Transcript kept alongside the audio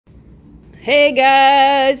Hey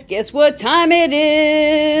guys, guess what time it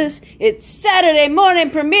is? It's Saturday morning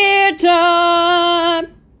premiere time!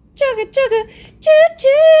 Chugga chugga choo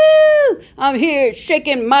choo! I'm here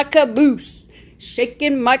shaking my caboose.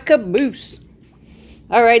 Shaking my caboose.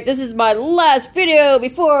 Alright, this is my last video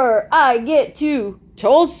before I get to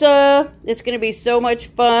Tulsa. It's gonna be so much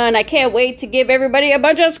fun. I can't wait to give everybody a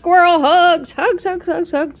bunch of squirrel hugs. Hugs, hugs, hugs,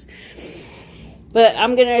 hugs. But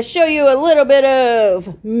I'm going to show you a little bit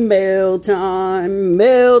of mail time,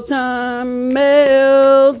 mail time,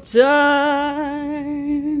 mail time.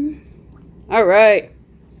 All right.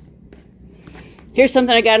 Here's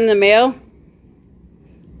something I got in the mail.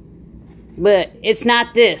 But it's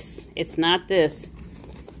not this. It's not this.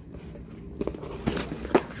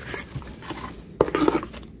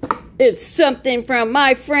 It's something from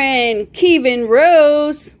my friend Kevin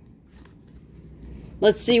Rose.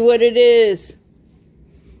 Let's see what it is.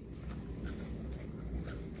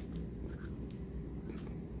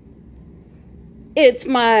 It's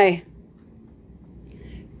my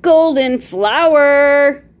golden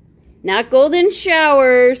flower. Not golden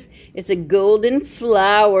showers. It's a golden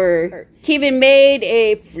flower. Kevin made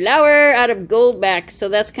a flower out of gold backs, so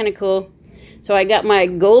that's kind of cool. So I got my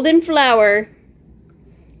golden flower,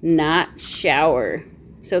 not shower.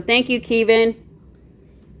 So thank you, Kevin.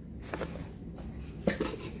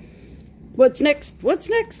 What's next? What's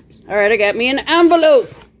next? All right, I got me an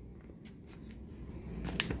envelope.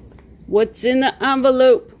 What's in the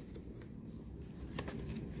envelope?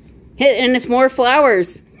 And it's more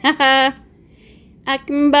flowers. Haha. I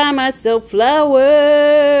can buy myself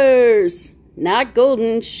flowers, not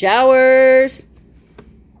golden showers.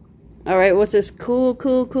 Alright, what's this? Cool,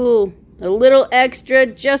 cool, cool. A little extra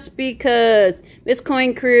just because. Miss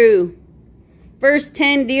Coin Crew. First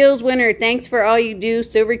 10 deals winner. Thanks for all you do,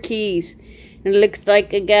 Silver Keys. And it looks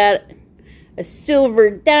like I got a silver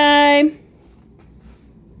dime,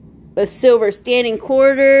 a silver standing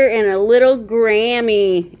quarter, and a little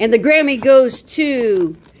Grammy. And the Grammy goes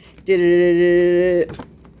to the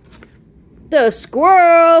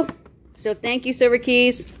squirrel. So thank you, Silver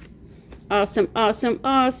Keys. Awesome, awesome,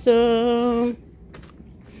 awesome.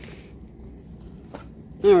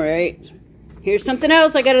 Alright. Here's something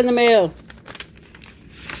else I got in the mail.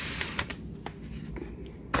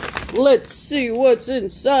 Let's see what's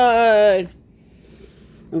inside.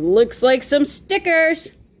 It looks like some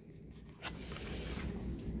stickers.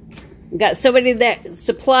 Got somebody that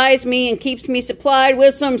supplies me and keeps me supplied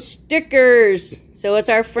with some stickers. So it's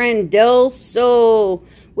our friend Del Sol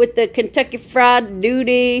with the Kentucky Fried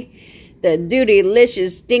Duty, the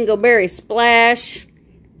Doodylicious Dingleberry Splash,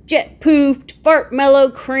 Jet Poofed Fart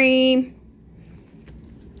Mellow Cream,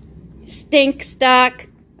 Stink Stock,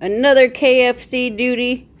 another KFC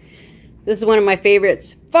Duty. This is one of my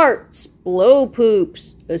favorites. Farts, Blow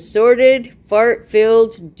Poops, Assorted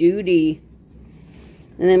Fart-Filled Duty.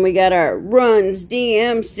 And then we got our Runs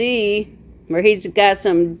DMC, where he's got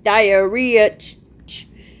some diarrhea,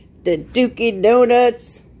 the Dookie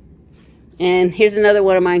Donuts. And here's another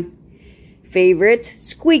one of my favorite,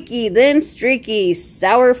 Squeaky Then Streaky,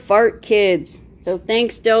 Sour Fart Kids. So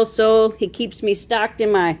thanks, Del Sol. He keeps me stocked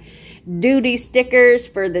in my duty stickers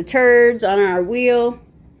for the turds on our wheel.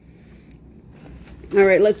 All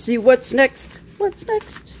right, let's see what's next. What's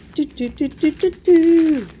next?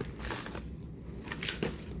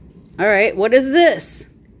 Alright, what is this?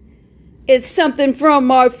 It's something from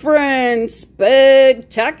my friend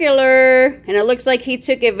Spectacular. And it looks like he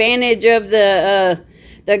took advantage of the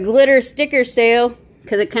glitter sticker sale,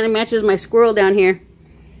 because it kind of matches my squirrel down here.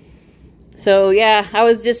 So yeah, I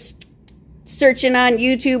was just searching on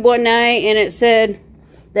YouTube one night and it said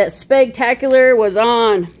that Spectacular was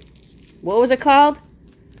on, what was it called?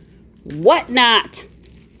 Whatnot.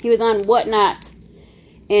 He was on Whatnot.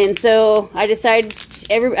 And so I decided,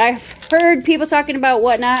 I've heard people talking about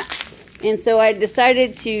Whatnot, and so I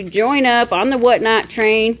decided to join up on the Whatnot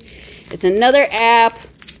train. It's another app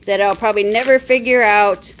that I'll probably never figure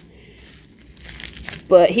out,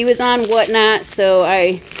 but he was on Whatnot, so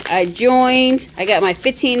I joined. I got my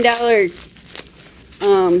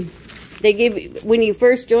 $15, they give, when you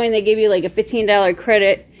first join, they give you like a $15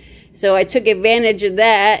 credit. So I took advantage of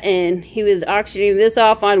that, and he was auctioning this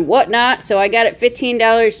off on Whatnot, so I got it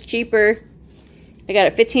 $15 cheaper. I got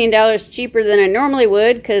it $15 cheaper than I normally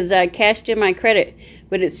would because I cashed in my credit.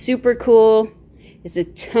 But it's super cool. It's a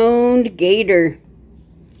toned gator.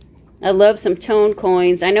 I love some toned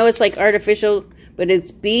coins. I know it's like artificial, but it's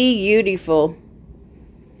beautiful.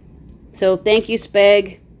 So thank you,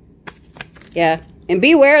 Speg. Yeah. And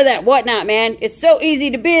beware of that Whatnot, man. It's so easy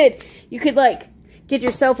to bid. You could like get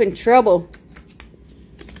yourself in trouble.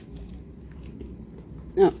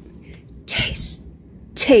 Oh.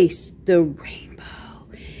 Taste the rainbow.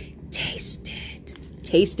 Taste it.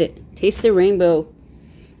 Taste it. Taste the rainbow.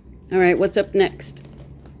 All right, what's up next?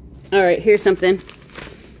 All right, here's something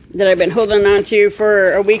that I've been holding on to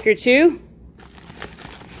for a week or two.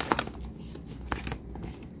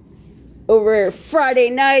 Over Friday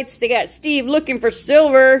nights, they got Steve Looking for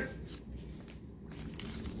Silver.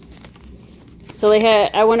 So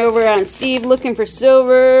I went over on Steve Looking for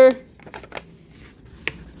Silver.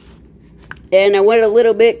 And I went a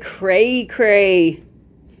little bit cray-cray.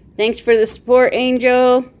 Thanks for the support,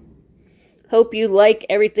 Angel. Hope you like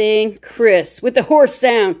everything. Chris, with the horse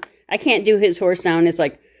sound. I can't do his horse sound. It's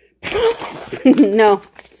like, no,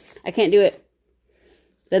 I can't do it.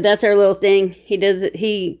 But that's our little thing. He does it.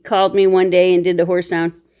 He called me one day and did the horse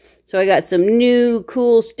sound. So I got some new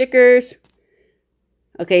cool stickers.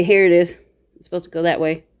 Okay, here it is. It's supposed to go that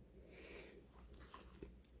way.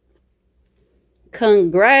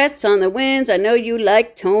 Congrats on the wins. I know you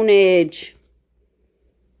like tonnage.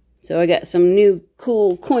 So I got some new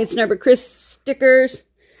cool Coin Sniper Chris stickers.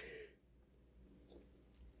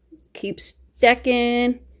 Keep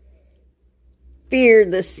stacking. Fear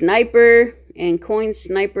the Sniper. And Coin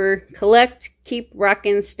Sniper Collect, Keep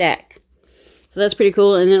Rockin' Stack. So that's pretty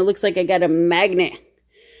cool. And then it looks like I got a magnet.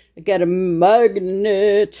 I got a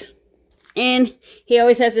magnet. And he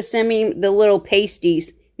always has to send me the little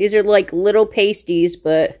pasties. These are like little pasties,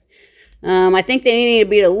 but I think they need to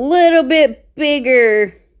be a little bit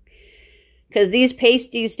bigger. Because these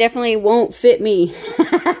pasties definitely won't fit me.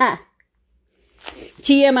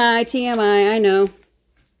 TMI, TMI, I know.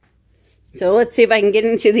 So let's see if I can get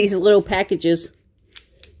into these little packages.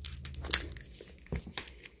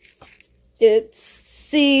 It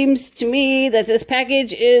seems to me that this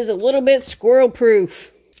package is a little bit squirrel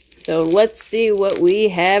proof. So let's see what we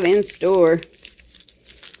have in store.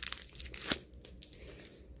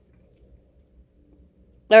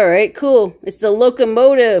 Alright, cool. It's the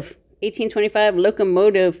locomotive. 1825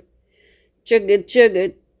 locomotive. Chugga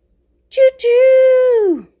chugga. Choo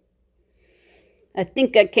choo. I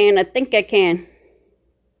think I can. I think I can.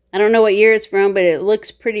 I don't know what year it's from, but it looks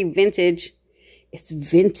pretty vintage. It's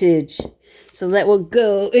vintage. So that will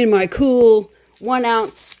go in my cool 1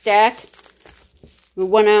 ounce stack.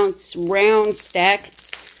 1 ounce round stack.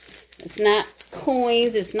 It's not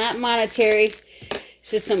coins. It's not monetary.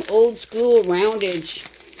 It's just some old school roundage.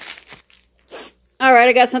 Alright,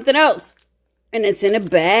 I got something else. And it's in a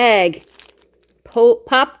bag.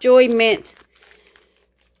 Pop Joy Mint.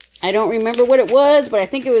 I don't remember what it was, but I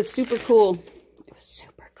think it was super cool. It was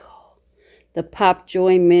super cool. The Pop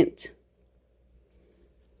Joy Mint.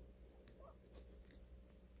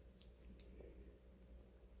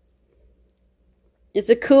 It's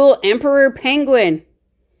a cool Emperor Penguin.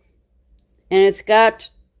 And it's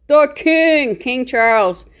got the King, King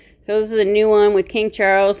Charles. So this is a new one with King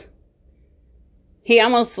Charles. He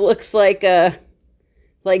almost looks like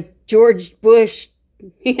George Bush.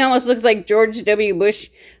 He almost looks like George W.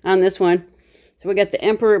 Bush on this one. So we got the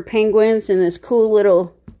Emperor Penguins in this cool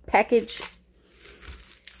little package.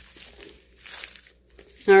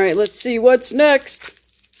 Alright, let's see what's next.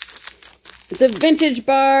 It's a vintage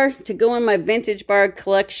bar to go in my vintage bar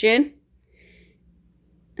collection.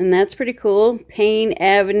 And that's pretty cool. Payne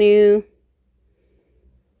Avenue,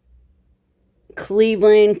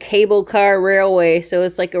 Cleveland Cable Car Railway. So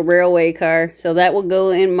it's like a railway car. So that will go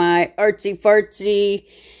in my artsy fartsy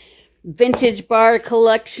vintage bar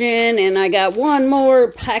collection. And I got one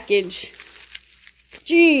more package.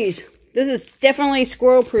 Jeez, this is definitely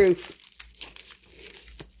squirrel proof.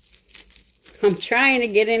 I'm trying to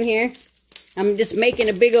get in here. I'm just making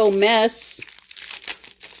a big old mess.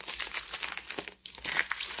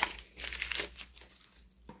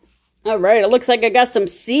 Alright, it looks like I got some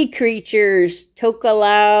sea creatures.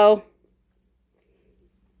 Tokelau.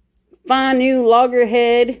 Fanu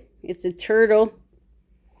Loggerhead. It's a turtle.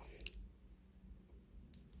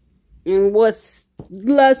 And what's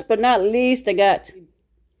last but not least, I got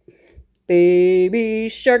Baby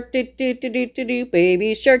Shark, do do do do do do.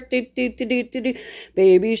 Baby Shark, do do do do do do.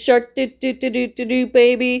 Baby Shark, do do do do do do.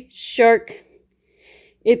 Baby Shark.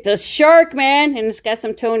 It's a shark, man, and it's got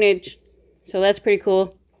some tonnage, so that's pretty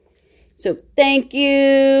cool. So thank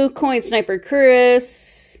you, Coin Sniper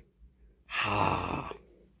Chris, for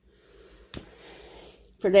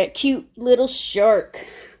that cute little shark.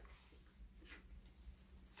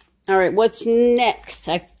 All right, what's next?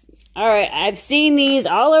 Alright, I've seen these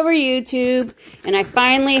all over YouTube, and I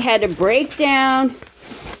finally had to break down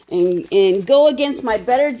and go against my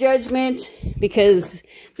better judgment, because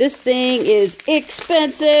this thing is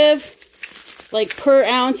expensive. Like, per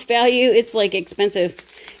ounce value, it's like expensive.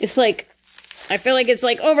 It's like, I feel like it's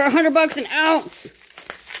like over $100 an ounce.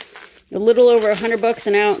 A little over $100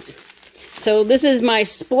 an ounce. So this is my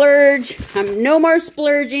splurge. I'm no more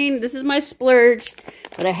splurging. This is my splurge,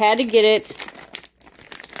 but I had to get it.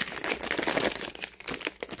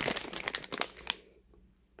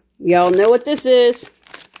 Y'all know what this is.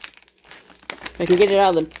 If I can get it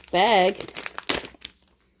out of the bag.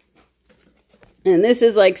 And this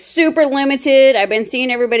is like super limited. I've been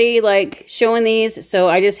seeing everybody like showing these, so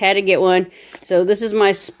I just had to get one. So this is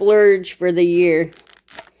my splurge for the year.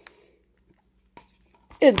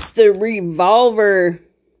 It's the revolver.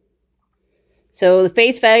 So the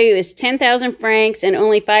face value is 10,000 francs and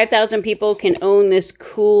only 5,000 people can own this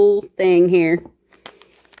cool thing here.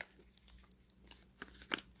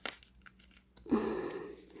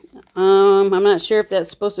 I'm not sure if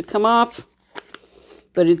that's supposed to come off,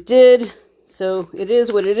 but it did. So it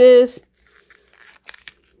is what it is.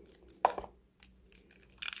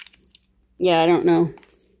 Yeah, I don't know.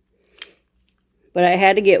 But I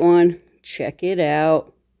had to get one. Check it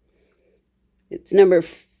out. It's number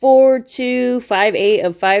 4258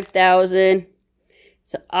 of 5,000.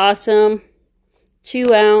 It's an awesome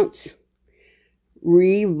 2-ounce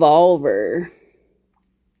revolver.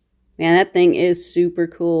 Man, that thing is super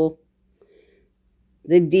cool.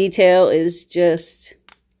 The detail is just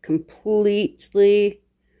completely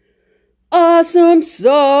awesome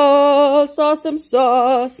sauce. Awesome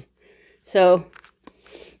sauce. So,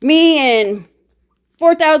 me and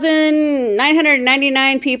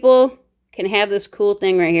 4,999 people can have this cool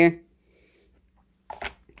thing right here.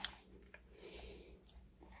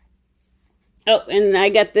 Oh, and I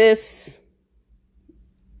got this.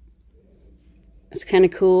 It's kind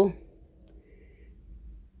of cool.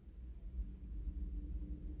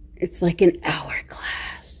 It's like an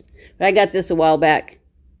hourglass. But I got this a while back.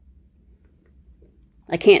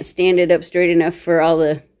 I can't stand it up straight enough for all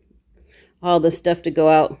the stuff to go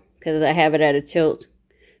out because I have it at a tilt.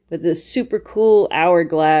 But this super cool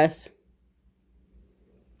hourglass.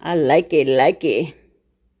 I like it,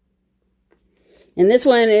 And this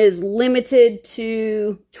one is limited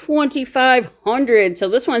to 2,500. So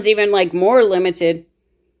this one's even like more limited.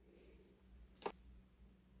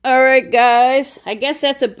 Alright guys, I guess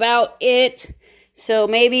that's about it. So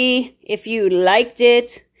maybe if you liked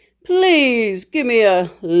it, please give me a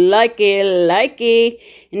likey.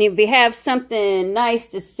 And if you have something nice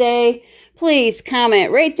to say, please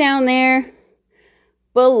comment right down there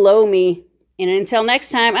below me. And until next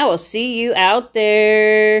time, I will see you out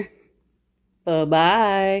there.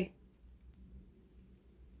 Bye-bye.